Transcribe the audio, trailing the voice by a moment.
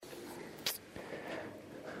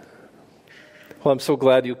Well, I'm so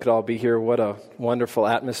glad you could all be here. What a wonderful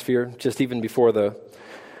atmosphere. Just even before the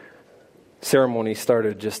ceremony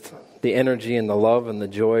started, just the energy and the love and the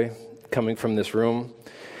joy coming from this room.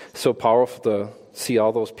 So powerful to see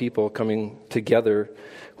all those people coming together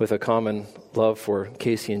with a common love for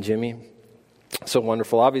Casey and Jimmy. So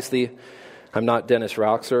wonderful. Obviously, I'm not Dennis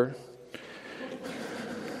Roxer.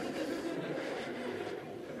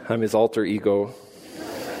 I'm his alter ego.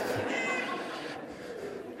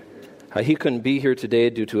 He couldn't be here today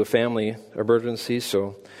due to a family emergency,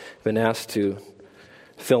 so I've been asked to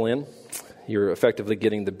fill in. You're effectively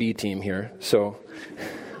getting the B team here. But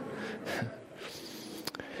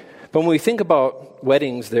when we think about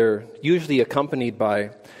weddings, they're usually accompanied by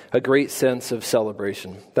a great sense of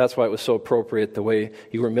celebration. That's why it was so appropriate the way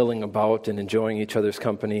you were milling about and enjoying each other's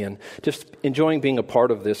company and just enjoying being a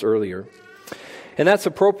part of this earlier. And that's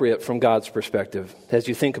appropriate from God's perspective as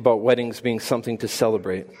you think about weddings being something to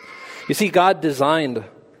celebrate. You see, God designed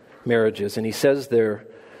marriages, and He says they're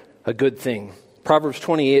a good thing. Proverbs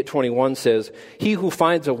 28:21 says, "He who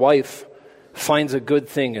finds a wife finds a good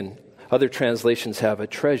thing," and other translations have a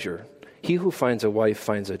treasure. He who finds a wife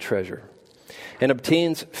finds a treasure and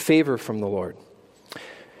obtains favor from the Lord.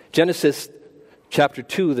 Genesis chapter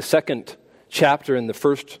 2, the second chapter in the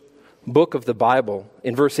first book of the Bible,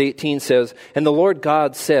 in verse 18 says, "And the Lord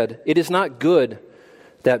God said, it is not good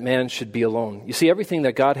that man should be alone." You see, everything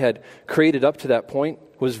that God had created up to that point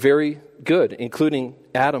was very good, including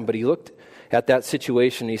Adam. But He looked at that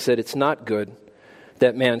situation and He said, it's not good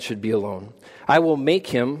that man should be alone. I will make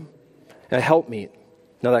him a helpmeet.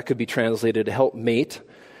 Now that could be translated a helpmate,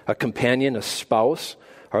 a companion, a spouse.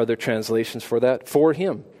 Are there translations for that? For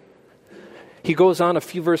him. He goes on a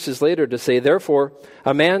few verses later to say, "Therefore,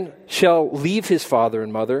 a man shall leave his father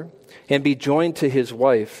and mother and be joined to his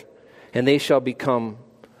wife, and they shall become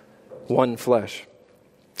one flesh."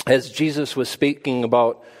 As Jesus was speaking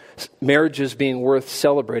about marriages being worth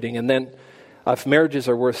celebrating, and then if marriages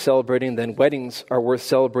are worth celebrating, then weddings are worth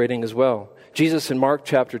celebrating as well. Jesus in Mark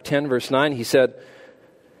chapter 10, verse 9, He said,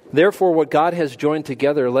 "Therefore what God has joined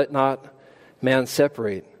together, let not man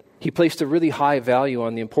separate." He placed a really high value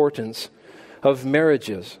on the importance of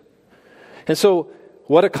marriages. And so,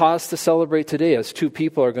 what a cause to celebrate today as two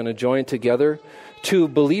people are going to join together. Two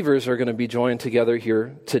believers are going to be joined together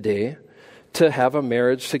here today to have a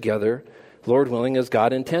marriage together, Lord willing, as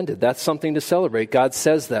God intended. That's something to celebrate. God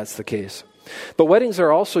says that's the case. But weddings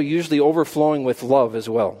are also usually overflowing with love as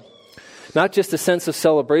well. Not just a sense of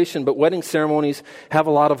celebration, but wedding ceremonies have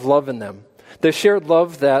a lot of love in them. The shared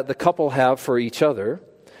love that the couple have for each other,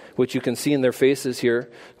 which you can see in their faces here.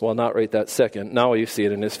 Well, not right that second. Now you see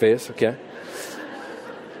it in his face, okay?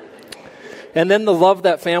 And then the love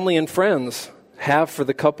that family and friends have for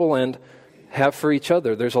the couple and have for each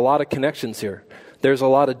other. There's a lot of connections here. There's a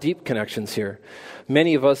lot of deep connections here.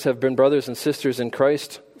 Many of us have been brothers and sisters in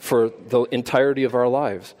Christ for the entirety of our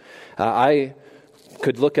lives. I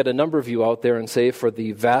could look at a number of you out there and say for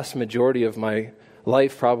the vast majority of my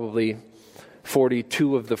life, probably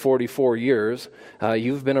 42 of the 44 years,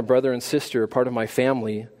 you've been a brother and sister, a part of my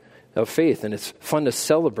family of faith, and it's fun to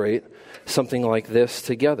celebrate something like this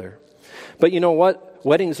together. But you know what?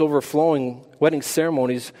 Wedding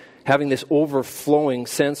ceremonies having this overflowing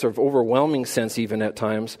sense, or overwhelming sense even at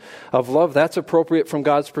times, of love, that's appropriate from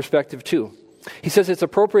God's perspective too. He says it's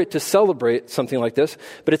appropriate to celebrate something like this,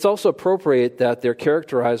 but it's also appropriate that they're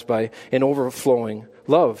characterized by an overflowing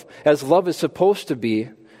love, as love is supposed to be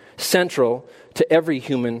central to every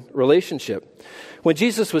human relationship. When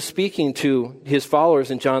Jesus was speaking to His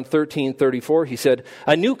followers in John 13:34, He said,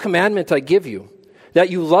 "A new commandment I give you, that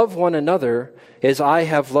you love one another as I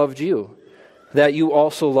have loved you, that you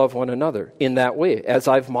also love one another in that way, as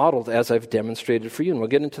I've modeled, as I've demonstrated for you." And we'll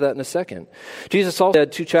get into that in a second. Jesus also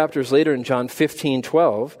said 2 chapters later in John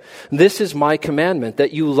 15:12, "This is my commandment,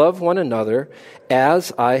 that you love one another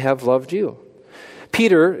as I have loved you."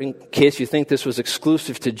 Peter, in case you think this was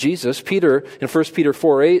exclusive to Jesus, Peter, in 1 Peter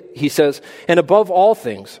 4:8, he says, "And above all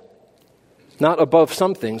things," not above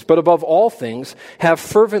some things, but above all things, "have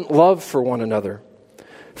fervent love for one another,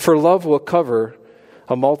 for love will cover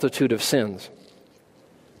a multitude of sins."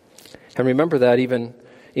 And remember that even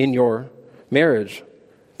in your marriage,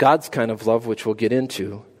 God's kind of love, which we'll get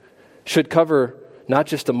into, should cover not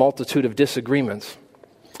just a multitude of disagreements,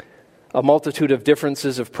 a multitude of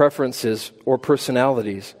differences of preferences or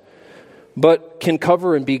personalities, but can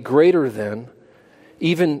cover and be greater than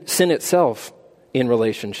even sin itself in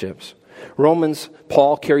relationships.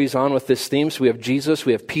 Paul carries on with this theme. So we have Jesus,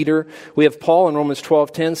 we have Peter, we have Paul in Romans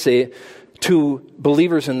 12:10 say to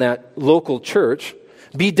believers in that local church,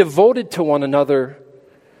 be devoted to one another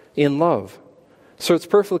in love. So it's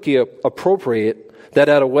perfectly appropriate that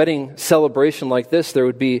at a wedding celebration like this, there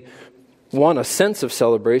would be, one, a sense of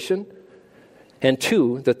celebration, and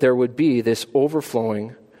two, that there would be this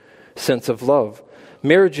overflowing sense of love.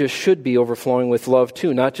 Marriages should be overflowing with love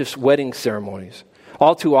too, not just wedding ceremonies.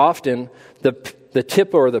 All too often, the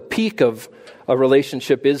tip or the peak of a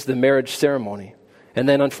relationship is the marriage ceremony. And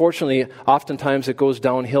then unfortunately, oftentimes it goes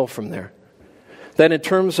downhill from there. Then in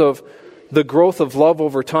terms of the growth of love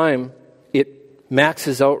over time, it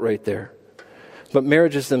maxes out right there. But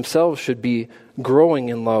marriages themselves should be growing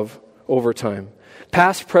in love over time.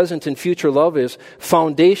 Past, present, and future love is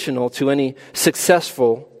foundational to any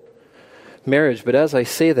successful marriage. But as I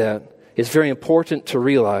say that, it's very important to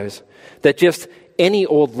realize that just any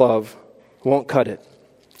old love won't cut it.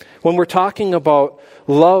 When we're talking about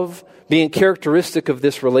love being characteristic of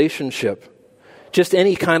this relationship, just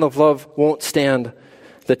any kind of love won't stand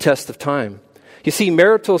the test of time. You see,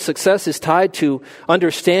 marital success is tied to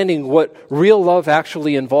understanding what real love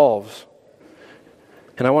actually involves.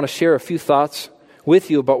 And I want to share a few thoughts with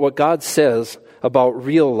you about what God says about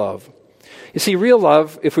real love. You see, real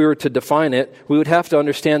love, if we were to define it, we would have to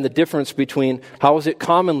understand the difference between how is it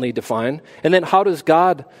commonly defined, and then how does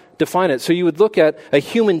God define it. So you would look at a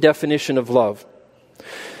human definition of love.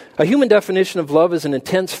 A human definition of love is an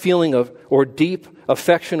intense feeling of or deep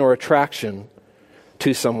affection or attraction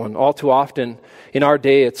to someone. All too often in our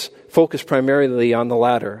day, it's focused primarily on the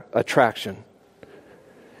latter, attraction.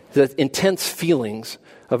 The intense feelings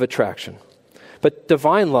of attraction. But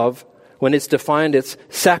divine love, when it's defined, it's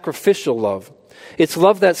sacrificial love. It's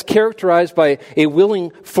love that's characterized by a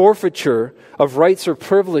willing forfeiture of rights or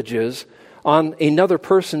privileges on another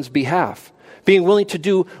person's behalf. Being willing to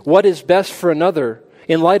do what is best for another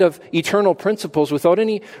in light of eternal principles without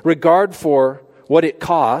any regard for what it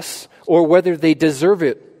costs or whether they deserve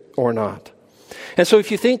it or not. And so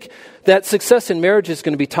if you think that success in marriage is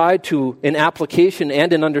going to be tied to an application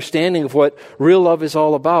and an understanding of what real love is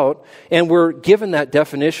all about, and we're given that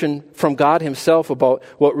definition from God himself about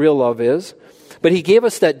what real love is, but he gave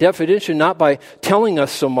us that definition not by telling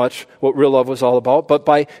us so much what real love was all about, but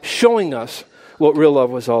by showing us what real love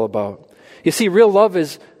was all about. You see, real love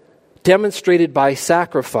is demonstrated by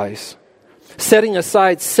sacrifice, setting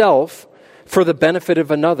aside self for the benefit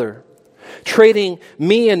of another, trading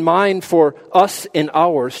me and mine for us and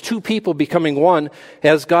ours, two people becoming one,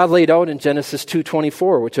 as God laid out in Genesis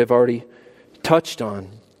 2:24, which I've already touched on.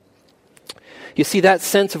 You see, that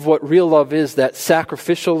sense of what real love is, that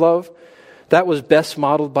sacrificial love, that was best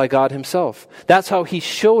modeled by God himself. That's how he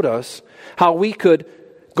showed us how we could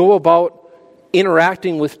go about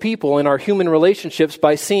interacting with people in our human relationships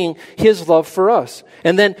by seeing his love for us.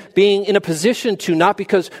 And then being in a position to, not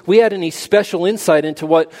because we had any special insight into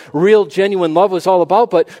what real, genuine love was all about,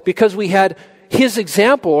 but because we had his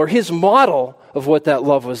example or his model of what that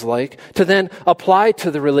love was like, to then apply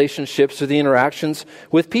to the relationships or the interactions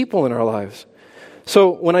with people in our lives.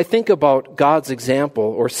 So when I think about God's example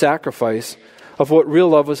or sacrifice of what real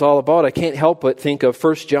love was all about, I can't help but think of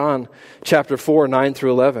 1 John chapter 4, 9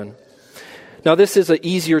 through 11. Now, this is an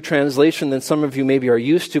easier translation than some of you maybe are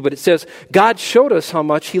used to, but it says, God showed us how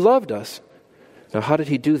much he loved us. Now, how did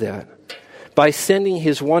he do that? By sending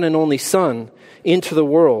his one and only Son into the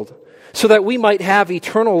world so that we might have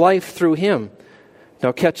eternal life through him.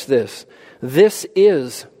 Now, catch this. This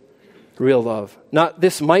is real love. Not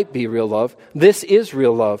this might be real love. This is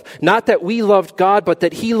real love. Not that we loved God, but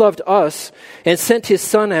that he loved us and sent his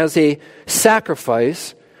Son as a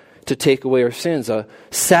sacrifice to take away our sins, a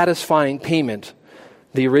satisfying payment.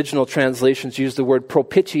 The original translations use the word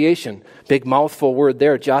propitiation. Big mouthful word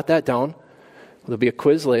there. Jot that down. There'll be a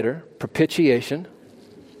quiz later. Propitiation.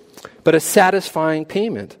 But a satisfying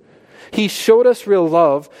payment. He showed us real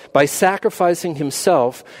love by sacrificing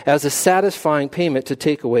himself as a satisfying payment to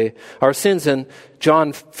take away our sins. And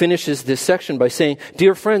John finishes this section by saying,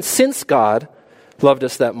 dear friends, since God loved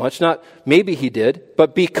us that much, not maybe he did,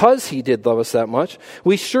 but because he did love us that much,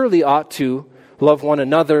 we surely ought to love one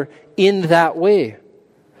another in that way,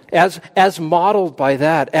 as modeled by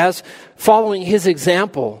that, as following his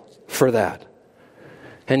example for that.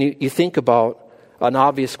 And you think about an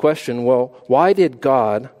obvious question, well, why did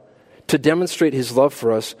God, to demonstrate his love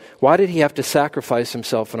for us, why did he have to sacrifice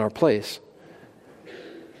himself in our place?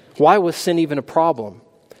 Why was sin even a problem?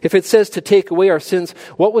 If it says to take away our sins,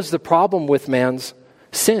 what was the problem with man's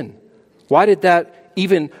sin? Why did that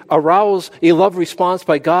even arouse a love response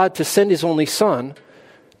by God to send his only Son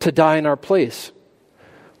to die in our place?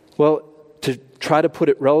 Well, to try to put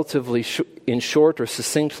it relatively in short or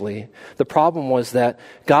succinctly, the problem was that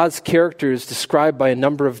God's character is described by a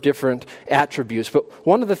number of different attributes. But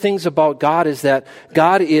one of the things about God is that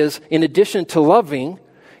God is, in addition to loving,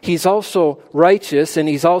 He's also righteous, and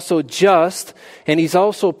He's also just, and He's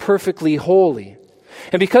also perfectly holy.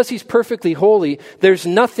 And because He's perfectly holy, there's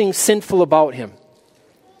nothing sinful about Him.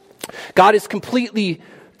 God is completely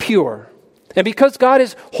pure. And because God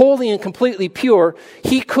is holy and completely pure,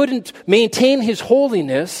 He couldn't maintain His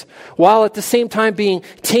holiness while at the same time being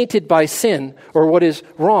tainted by sin or what is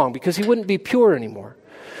wrong, because He wouldn't be pure anymore.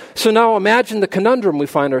 So now imagine the conundrum we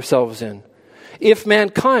find ourselves in. If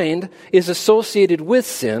mankind is associated with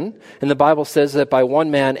sin, and the Bible says that by one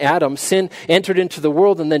man, Adam, sin entered into the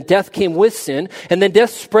world, and then death came with sin, and then death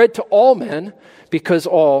spread to all men because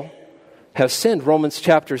all have sinned. Romans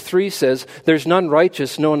chapter 3 says, there's none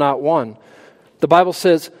righteous, no, not one. The Bible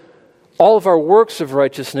says, all of our works of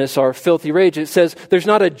righteousness are filthy rage. It says, there's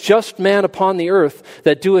not a just man upon the earth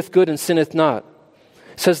that doeth good and sinneth not.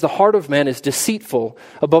 It says, the heart of man is deceitful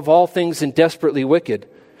above all things and desperately wicked.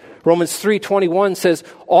 Romans 3:21 says,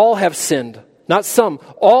 all have sinned, not some,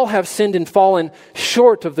 all have sinned and fallen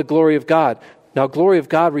short of the glory of God. Now, glory of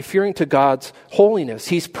God referring to God's holiness.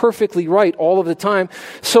 He's perfectly right all of the time.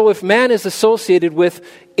 So if man is associated with,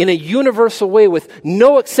 in a universal way, with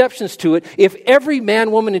no exceptions to it, if every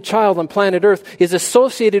man, woman, and child on planet Earth is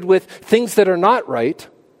associated with things that are not right,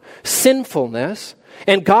 sinfulness,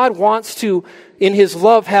 and God wants to, in His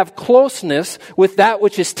love, have closeness with that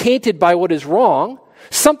which is tainted by what is wrong,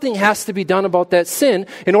 something has to be done about that sin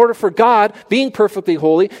in order for God, being perfectly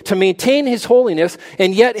holy, to maintain His holiness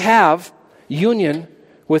and yet have union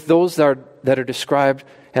with those that are described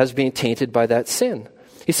as being tainted by that sin.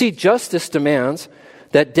 You see, justice demands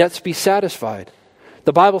that debts be satisfied.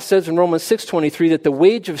 The Bible says in Romans 6:23 that the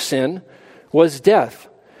wage of sin was death.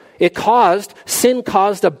 Sin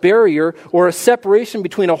caused a barrier or a separation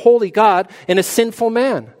between a holy God and a sinful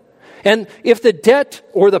man. And if the debt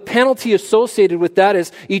or the penalty associated with that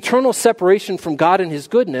is eternal separation from God and His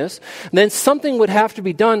goodness, then something would have to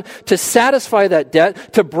be done to satisfy that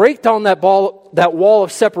debt, to break down that wall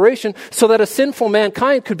of separation so that a sinful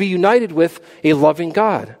mankind could be united with a loving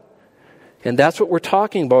God. And that's what we're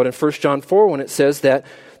talking about in 1 John 4 when it says that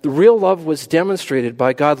the real love was demonstrated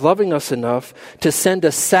by God loving us enough to send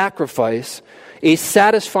a sacrifice, a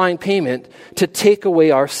satisfying payment to take away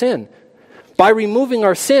our sin. By removing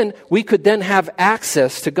our sin, we could then have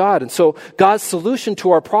access to God. And so God's solution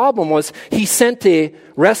to our problem was He sent a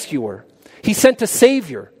rescuer. He sent a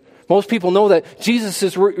Savior. Most people know that Jesus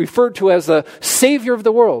is referred to as the Savior of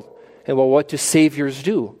the world. And well, what do Saviors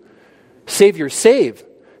do? Saviors save.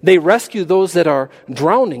 They rescue those that are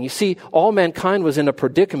drowning. You see, all mankind was in a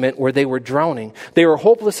predicament where they were drowning. They were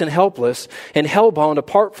hopeless and helpless and hellbound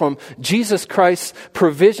apart from Jesus Christ's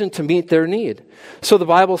provision to meet their need. So the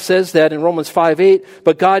Bible says that in Romans 5:8,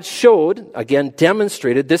 but God showed, again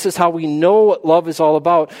demonstrated, this is how we know what love is all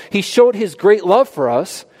about. He showed His great love for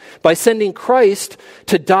us by sending Christ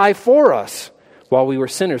to die for us while we were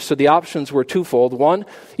sinners. So the options were twofold. One,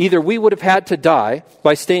 either we would have had to die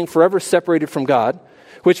by staying forever separated from God,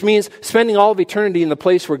 which means spending all of eternity in the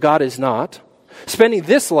place where God is not, spending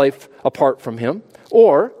this life apart from Him,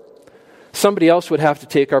 or somebody else would have to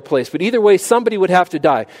take our place. But either way, somebody would have to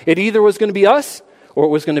die. It either was going to be us, or it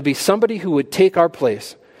was going to be somebody who would take our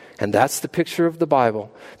place. And that's the picture of the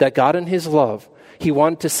Bible, that God in His love, He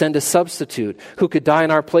wanted to send a substitute who could die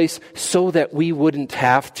in our place so that we wouldn't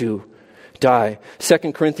have to die.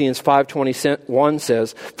 2 Corinthians 5:21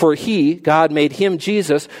 says, for He, God, made Him,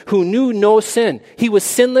 Jesus, who knew no sin. He was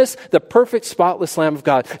sinless, the perfect, spotless Lamb of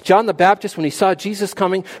God. John the Baptist, when he saw Jesus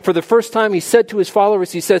coming for the first time, he said to his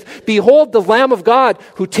followers, he says, behold the Lamb of God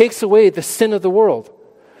who takes away the sin of the world.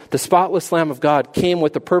 The spotless Lamb of God came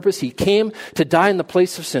with a purpose. He came to die in the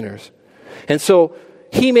place of sinners. And so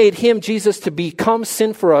He made Him, Jesus, to become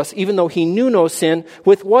sin for us, even though He knew no sin,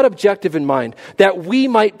 with what objective in mind? That we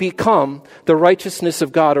might become the righteousness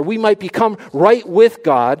of God, or we might become right with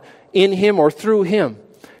God in Him or through Him.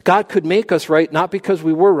 God could make us right, not because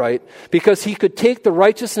we were right, because He could take the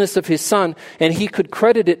righteousness of His Son and He could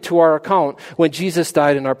credit it to our account when Jesus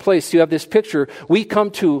died in our place. You have this picture. We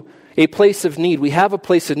come to a place of need. We have a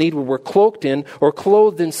place of need where we're cloaked in or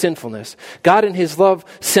clothed in sinfulness. God in His love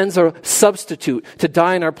sends a substitute to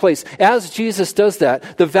die in our place. As Jesus does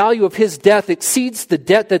that, the value of His death exceeds the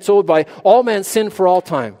debt that's owed by all man's sin for all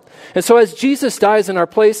time. And so as Jesus dies in our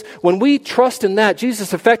place, when we trust in that,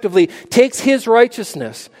 Jesus effectively takes His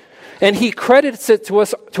righteousness and He credits it to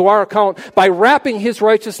us, to our account, by wrapping His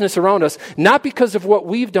righteousness around us, not because of what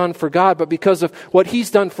we've done for God, but because of what He's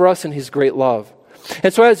done for us in His great love.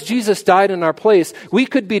 And so as Jesus died in our place, we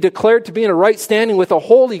could be declared to be in a right standing with a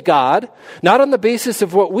holy God, not on the basis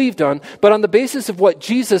of what we've done, but on the basis of what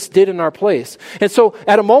Jesus did in our place. And so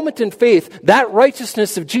at a moment in faith, that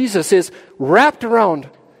righteousness of Jesus is wrapped around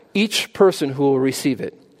each person who will receive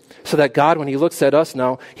it. So that God, when he looks at us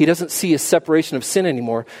now, he doesn't see a separation of sin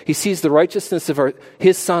anymore. He sees the righteousness of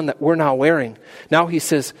his Son that we're now wearing. Now he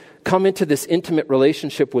says, come into this intimate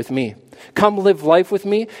relationship with me. Come live life with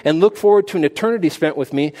me and look forward to an eternity spent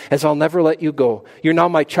with me, as I'll never let you go. You're now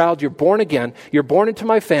my child. You're born again. You're born into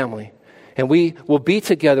my family. And we will be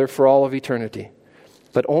together for all of eternity.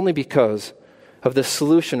 But only because of the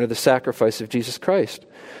solution or the sacrifice of Jesus Christ.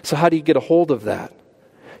 So how do you get a hold of that?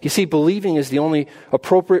 You see, believing is the only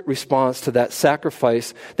appropriate response to that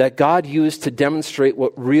sacrifice that God used to demonstrate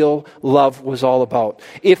what real love was all about.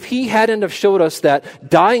 If he hadn't have showed us that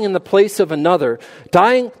dying in the place of another,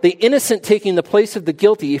 dying, the innocent taking the place of the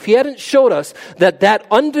guilty, if he hadn't showed us that that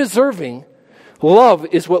undeserving love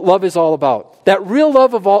is what love is all about. That real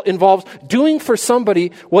love involves doing for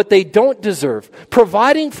somebody what they don't deserve,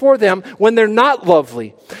 providing for them when they're not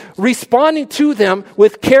lovely, responding to them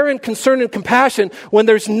with care and concern and compassion when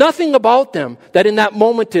there's nothing about them that in that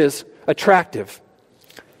moment is attractive.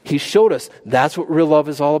 He showed us that's what real love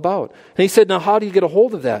is all about. And he said, now how do you get a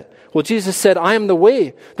hold of that? Well, Jesus said, I am the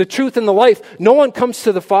way, the truth, and the life. No one comes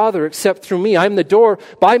to the Father except through me. I am the door.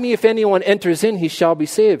 By me, if anyone enters in, he shall be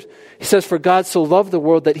saved. He says, for God so loved the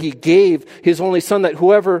world that he gave his only Son, that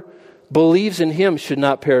whoever believes in him should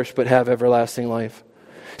not perish but have everlasting life.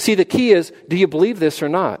 See, the key is, do you believe this or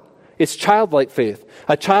not? It's childlike faith.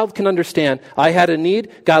 A child can understand, I had a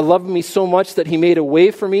need. God loved me so much that he made a way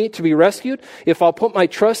for me to be rescued. If I'll put my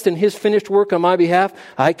trust in his finished work on my behalf,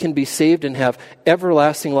 I can be saved and have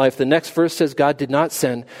everlasting life. The next verse says God did not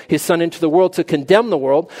send his Son into the world to condemn the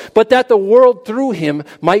world, but that the world through him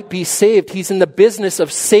might be saved. He's in the business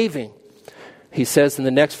of saving. He says in the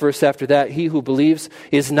next verse after that, he who believes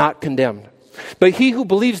is not condemned. But he who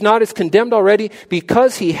believes not is condemned already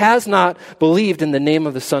because he has not believed in the name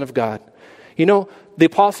of the Son of God. You know, the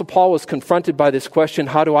Apostle Paul was confronted by this question,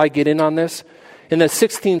 how do I get in on this? In the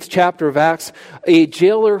 16th chapter of Acts, a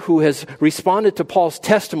jailer who has responded to Paul's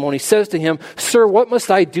testimony says to him, Sir, what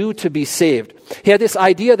must I do to be saved? He had this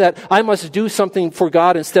idea that I must do something for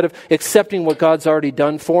God instead of accepting what God's already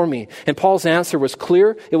done for me. And Paul's answer was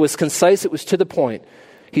clear, it was concise, it was to the point.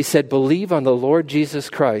 He said, believe on the Lord Jesus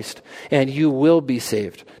Christ and you will be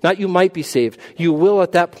saved. Not you might be saved. You will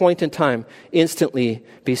at that point in time instantly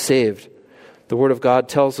be saved. The Word of God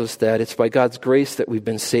tells us that it's by God's grace that we've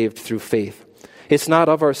been saved through faith. It's not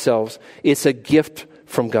of ourselves. It's a gift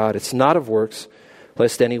from God. It's not of works,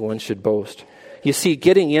 lest anyone should boast. You see,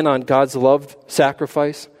 getting in on God's love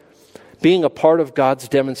sacrifice, being a part of God's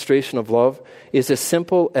demonstration of love, is as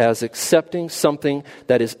simple as accepting something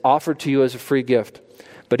that is offered to you as a free gift.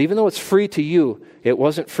 But even though it's free to you, it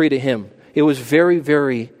wasn't free to him. It was very,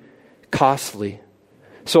 very costly.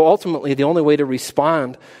 So ultimately, the only way to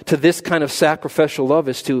respond to this kind of sacrificial love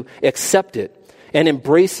is to accept it and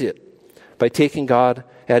embrace it by taking God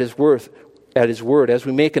at his word, as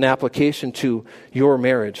we make an application to your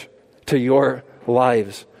marriage, to your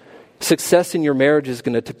lives. Success in your marriage is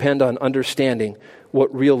going to depend on understanding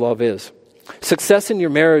what real love is. Success in your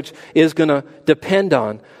marriage is going to depend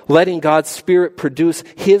on letting God's Spirit produce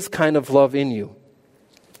his kind of love in you.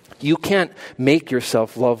 You can't make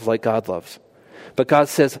yourself love like God loves. But God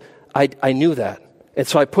says, I knew that. And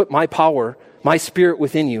so I put my power, my Spirit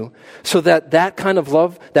within you, so that kind of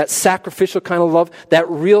love, that sacrificial kind of love, that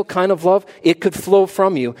real kind of love, it could flow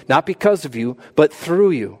from you, not because of you, but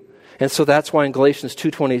through you. And so that's why in Galatians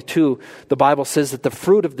 2:22, the Bible says that the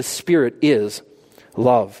fruit of the Spirit is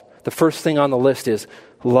love. The first thing on the list is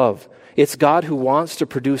love. It's God who wants to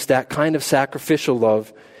produce that kind of sacrificial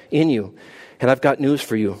love in you. And I've got news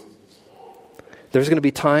for you. There's going to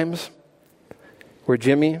be times where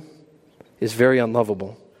Jimmy is very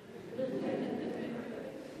unlovable.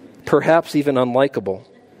 Perhaps even unlikable.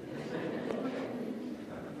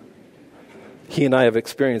 He and I have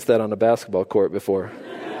experienced that on a basketball court before.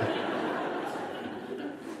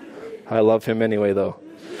 I love him anyway, though.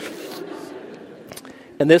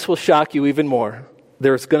 And this will shock you even more.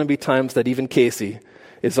 There's going to be times that even Casey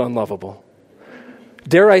is unlovable.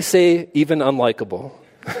 Dare I say, even unlikable.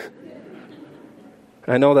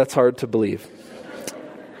 I know that's hard to believe.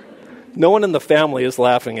 No one in the family is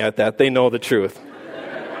laughing at that. They know the truth.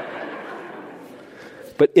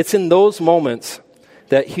 But it's in those moments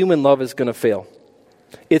that human love is going to fail.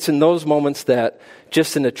 It's in those moments that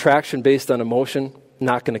just an attraction based on emotion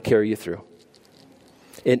not going to carry you through.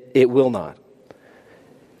 It will not.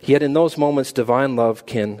 Yet in those moments, divine love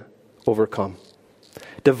can overcome.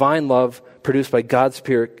 Divine love produced by God's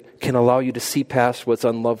Spirit can allow you to see past what's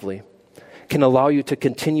unlovely, can allow you to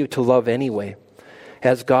continue to love anyway,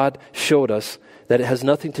 as God showed us that it has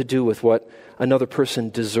nothing to do with what another person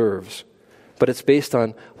deserves, but it's based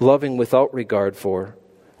on loving without regard for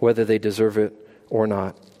whether they deserve it or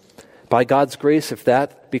not. By God's grace, if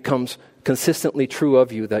that becomes consistently true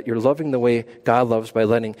of you, that you're loving the way God loves by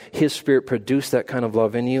letting His Spirit produce that kind of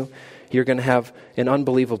love in you, you're going to have an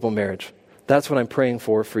unbelievable marriage. That's what I'm praying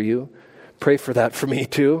for you. Pray for that for me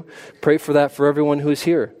too. Pray for that for everyone who's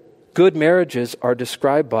here. Good marriages are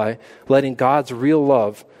described by letting God's real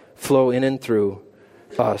love flow in and through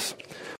us.